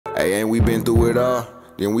Hey, ain't we been through it all?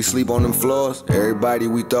 Then we sleep on them floors. Everybody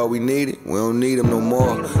we thought we needed, we don't need them no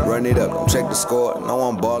more. Run it up, check the score. No,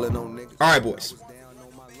 I'm balling on niggas. All right, boys.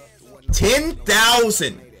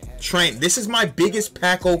 10,000 train. This is my biggest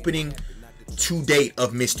pack opening to date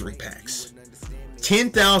of mystery packs.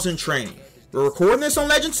 10,000 training. We're recording this on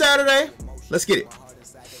Legend Saturday. Let's get it.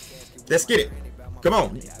 Let's get it. Come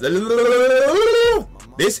on. Is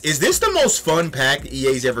this the most fun pack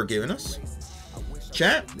EA's ever given us?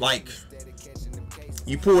 Chat, like,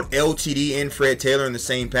 you pulled LTD and Fred Taylor in the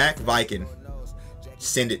same pack. Viking,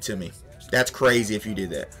 send it to me. That's crazy if you did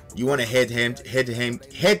that. You want to head to head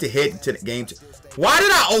into the game. Why did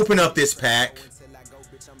I open up this pack?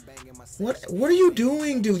 What are you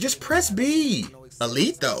doing, dude? Just press B.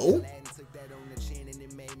 Elite though.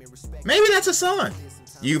 Maybe that's a sign.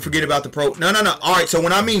 You forget about the pro. No. All right. So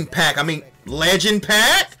when I mean pack, I mean legend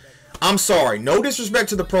pack. I'm sorry. No disrespect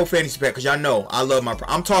to the pro fantasy pack, because y'all know I love my.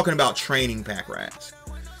 I'm talking about training pack, Raz.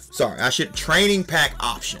 Sorry, I should training pack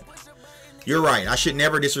option. You're right. I should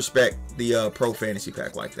never disrespect the pro fantasy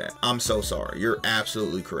pack like that. I'm so sorry. You're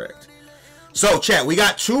absolutely correct. So, chat, we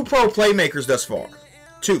got 2 pro playmakers thus far.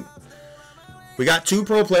 2. We got 2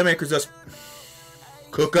 pro playmakers thus.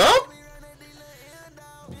 Cook up?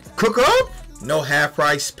 Cook up? No half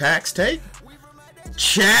price packs take.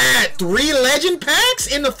 Chat, 3 legend packs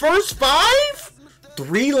in the first 5?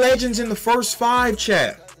 3 legends in the first 5,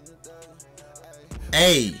 chat.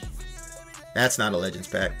 Hey, that's not a legends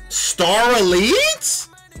pack. Star Elites?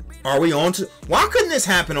 Are we on to... Why couldn't this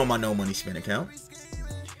happen on my no money spin account?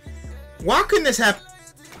 Why couldn't this happen?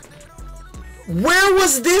 Where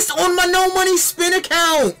was this on my no money spin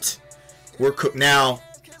account? We're cooked now.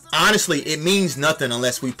 Honestly, it means nothing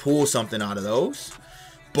unless we pull something out of those.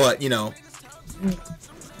 But, you know.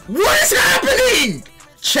 What is happening?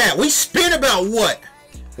 Chat, we spin about what?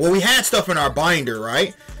 Well, we had stuff in our binder,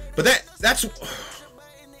 right? But that's...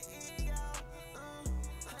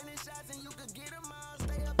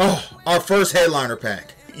 Oh, our first headliner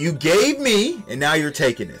pack. You gave me, and now you're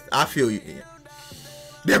taking it. I feel you.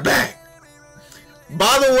 They're back.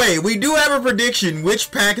 By the way, we do have a prediction which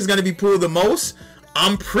pack is going to be pulled the most.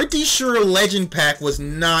 I'm pretty sure Legend Pack was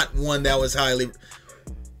not one that was highly...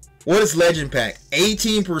 What is Legend Pack?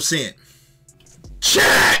 18%.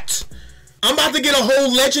 Chat! I'm about to get a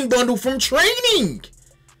whole Legend bundle from training.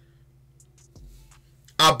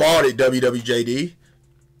 I bought it, WWJD.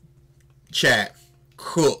 Chat.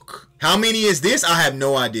 Cook. How many is this? I have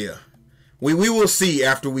no idea. We will see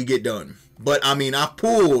after we get done. But, I mean, I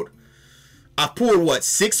pulled what,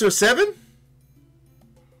 6 or 7?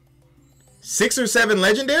 6 or 7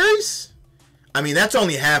 legendaries? I mean, that's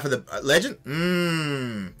only half of the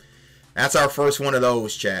legend. That's our first one of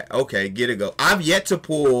those, chat. Okay, get a go. I've yet to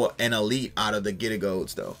pull an elite out of the get a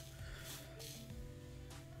goes though.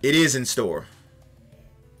 It is in store.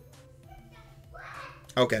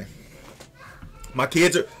 Okay. My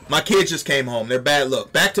kids just came home. They're bad.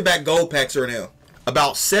 Look, back-to-back gold packs are now.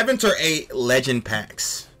 About 7 to 8 legend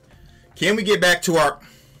packs. Can we get back to our...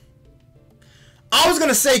 I was going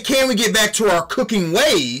to say, can we get back to our cooking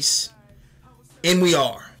ways? And we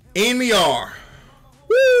are. And we are.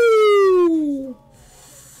 Woo!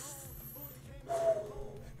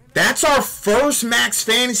 That's our first max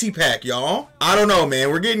fantasy pack, y'all. I don't know, man.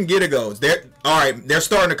 We're getting get-a-goes. Alright, they're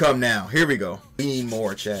starting to come now. Here we go. We need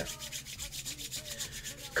more, chat.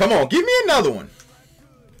 Come on, give me another one.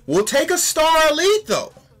 We'll take a Star Elite,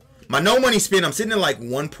 though. My no money spin, I'm sitting at like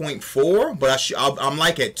 1.4, but I'm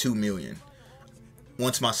like at 2 million.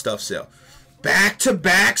 Once my stuff sells.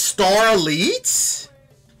 Back-to-back Star Elites?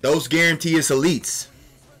 Those guarantee us Elites.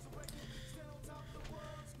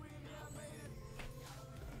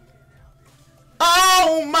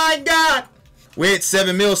 Oh my God! We're at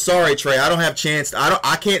 7 mil. Sorry, Trey. I don't have chance.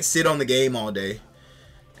 I can't sit on the game all day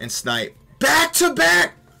and snipe.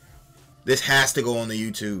 Back-to-back! This has to go on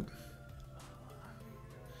the YouTube.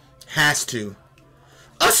 Has to.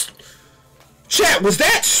 Chat, was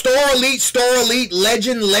that Star Elite,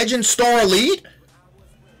 Legend, Star Elite?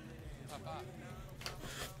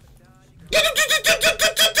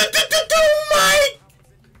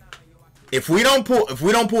 If we don't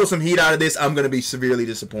pull some heat out of this, I'm gonna be severely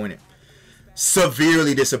disappointed.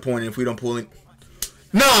 Severely disappointed if we don't pull it.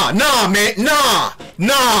 Nah, man. Nah.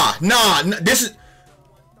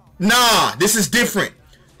 This is different.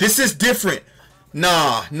 This is different.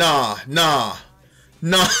 Nah.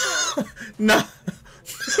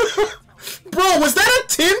 Bro, was that a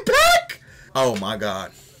 10-pack? Oh my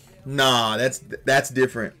God. Nah, that's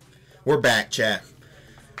different. We're back, chat.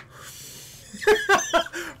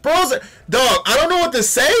 Bros, dog, I don't know what to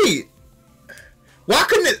say. Why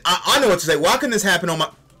couldn't it? I know what to say. Why couldn't this happen on my...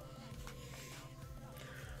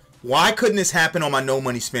 Why couldn't this happen on my no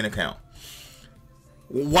money spin account?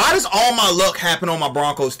 Why does all my luck happen on my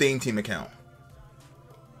Broncos theme team account?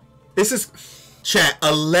 This is, chat,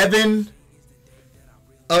 11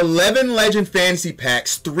 legend fantasy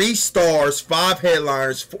packs, 3 stars, 5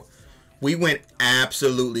 headliners. We went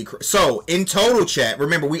absolutely crazy. So in total, chat,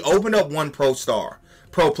 remember we opened up 1 pro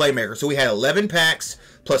playmaker. So we had 11 packs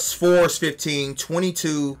plus 4 is 15,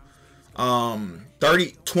 22,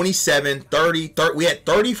 30, 27, 30. We had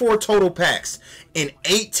 34 total packs, and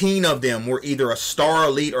 18 of them were either a star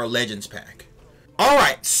elite or legends pack. All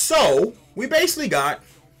right, so we basically got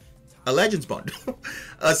a legends bundle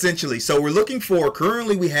essentially. So we're looking for,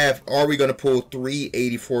 currently we have, are we going to pull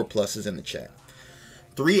 384 pluses in the chat?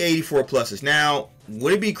 384 pluses. Now,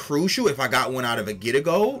 would it be crucial if I got one out of a get a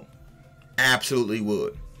gold? Absolutely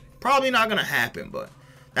would. Probably not going to happen, but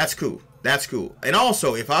that's cool. That's cool. And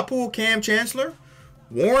also, if I pull Cam Chancellor,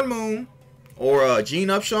 Warren Moon, or Gene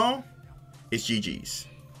Upshaw, it's GG's.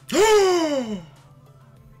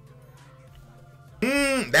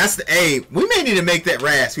 That's the A. We may need to make that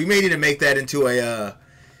RAS. We may need to make that into a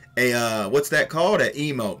what's that called? An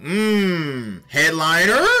emote.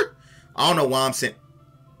 Headliner? I don't know why I'm saying.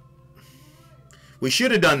 We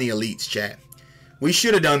should have done the elites, chat. We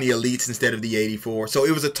should have done the elites instead of the 84. So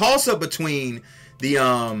it was a toss-up between the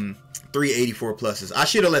 384 pluses. I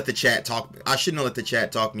should have let the chat talk. I shouldn't have let the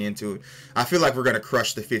chat talk me into it. I feel like we're gonna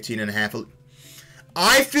crush the 15.5.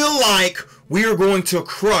 I feel like we are going to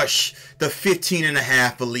crush the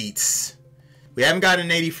 15.5 elites. We haven't gotten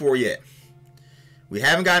an 84 yet. We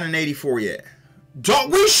haven't gotten an 84 yet.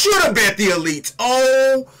 We should have bet the elites.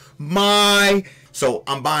 Oh my. So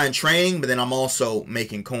I'm buying training, but then I'm also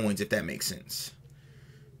making coins, if that makes sense.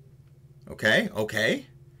 Okay, okay.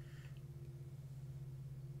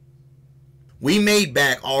 We made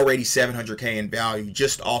back already 700K in value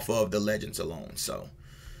just off of the legends alone. So,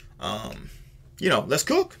 you know, let's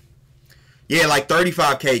cook. Yeah, like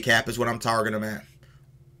 35K cap is what I'm targeting them at.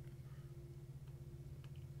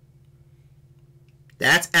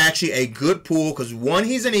 That's actually a good pool because 1,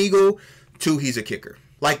 he's an eagle, 2, he's a kicker.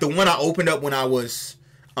 Like the one I opened up when I was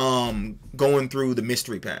going through the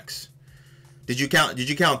mystery packs. Did you count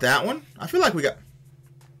that one? I feel like we got,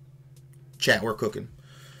 chat, we're cooking.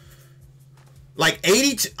 Like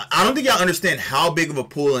 82, I don't think y'all understand how big of a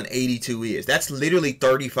pool an 82 is. That's literally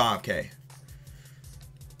 35K.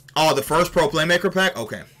 Oh, the first pro playmaker pack?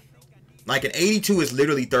 Okay. Like an 82 is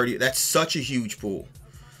literally 30. That's such a huge pool.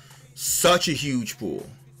 Such a huge pool.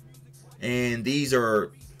 And these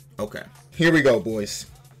are, okay. Here we go, boys.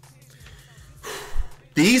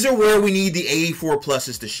 These are where we need the 84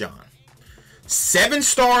 pluses to shine.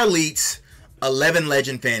 7-star elites, 11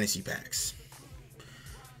 legend fantasy packs.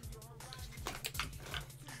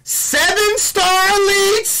 7-star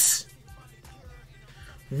elites,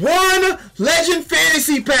 1 legend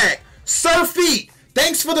fantasy pack. Sir Feet,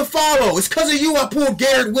 thanks for the follow. It's because of you I pulled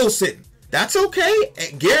Garrett Wilson. That's okay.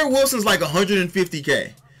 Garrett Wilson's like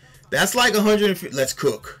 150K. That's like 150. Let's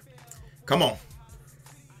cook. Come on.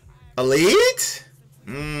 Elite?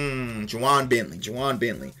 Juwan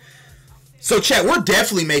Bentley. So, chat, we're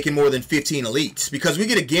definitely making more than 15 elites because we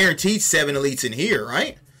get a guaranteed 7 elites in here,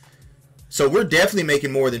 right? So, we're definitely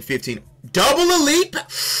making more than 15. Double elite?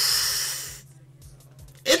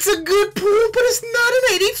 It's a good pool, but it's not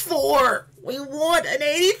an 84. We want an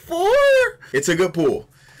 84. It's a good pool.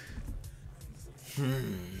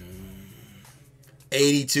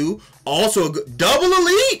 82. Also a good double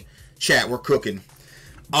elite. Chat, we're cooking.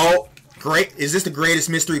 Oh, great. Is this the greatest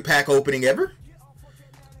mystery pack opening ever?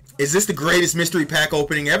 Is this the greatest mystery pack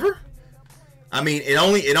opening ever? I mean, it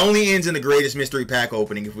only ends in the greatest mystery pack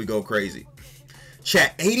opening if we go crazy.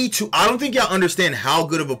 Chat, 82. I don't think y'all understand how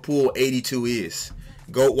good of a pool 82 is.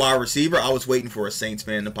 GOAT wide receiver. I was waiting for a Saints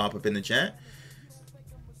fan to pop up in the chat.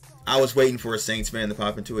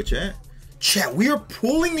 Chat, we are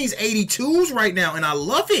pulling these 82s right now, and I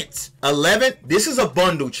love it. 11. This is a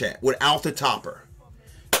bundle, chat, without the topper.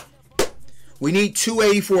 We need 2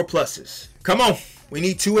 84 pluses. Come on. We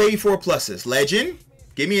need 2 84 pluses. Legend.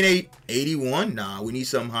 Give me an 81. Nah, we need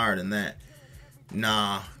something higher than that.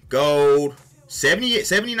 Nah. Gold. 78,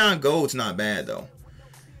 79 gold's not bad, though.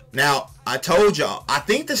 Now, I told y'all, I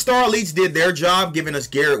think the Star Elites did their job giving us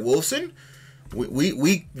Garrett Wilson.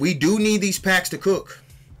 We do need these packs to cook.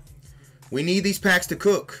 We need these packs to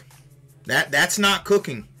cook. That's not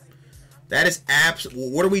cooking. That is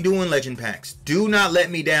what are we doing, legend packs? Do not let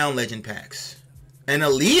me down, legend packs. An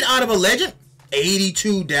elite out of a legend?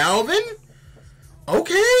 82 Dalvin?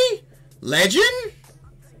 Okay. Legend?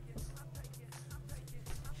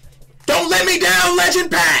 Don't let me down,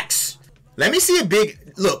 legend packs! Let me see a big...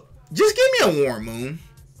 Look, just give me a Warren Moon.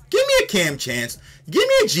 Give me a Cam Chance. Give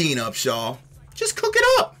me a Gene Upshaw. Just cook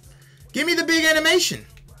it up. Give me the big animation.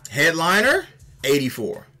 Headliner,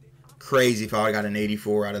 84. Crazy if I got an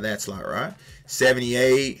 84 out of that slot, right?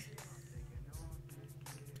 78.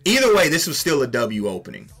 Either way, this was still a W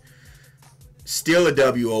opening. Still a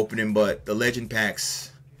W opening, but the Legend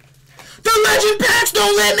Packs. The Legend Packs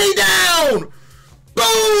don't let me down!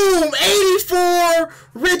 Boom! 84,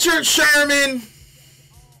 Richard Sherman.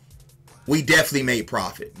 We definitely made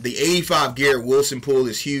profit. The 85 Garrett Wilson pull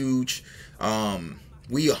is huge. The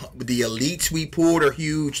elites we pulled are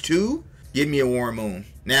huge too. Give me a Warren Moon.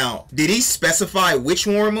 Now, did he specify which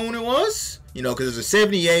Warren Moon it was? You know, because there's a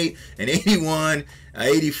 78, an 81,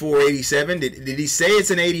 84, 87. Did he say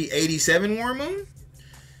it's an 87 Warren Moon?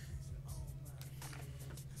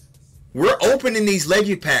 We're opening these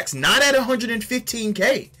Legend Packs not at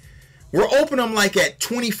 115K. We're opening them like at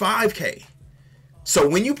 25K. So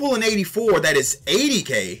when you pull an 84 that is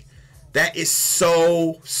 80K, that is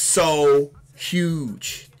so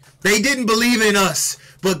huge. They didn't believe in us,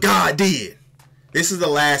 but God did. This is the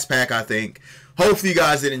last pack, I think. Hopefully you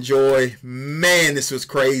guys did enjoy. Man, this was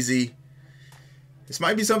crazy. This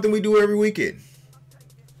might be something we do every weekend.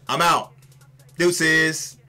 I'm out. Deuces.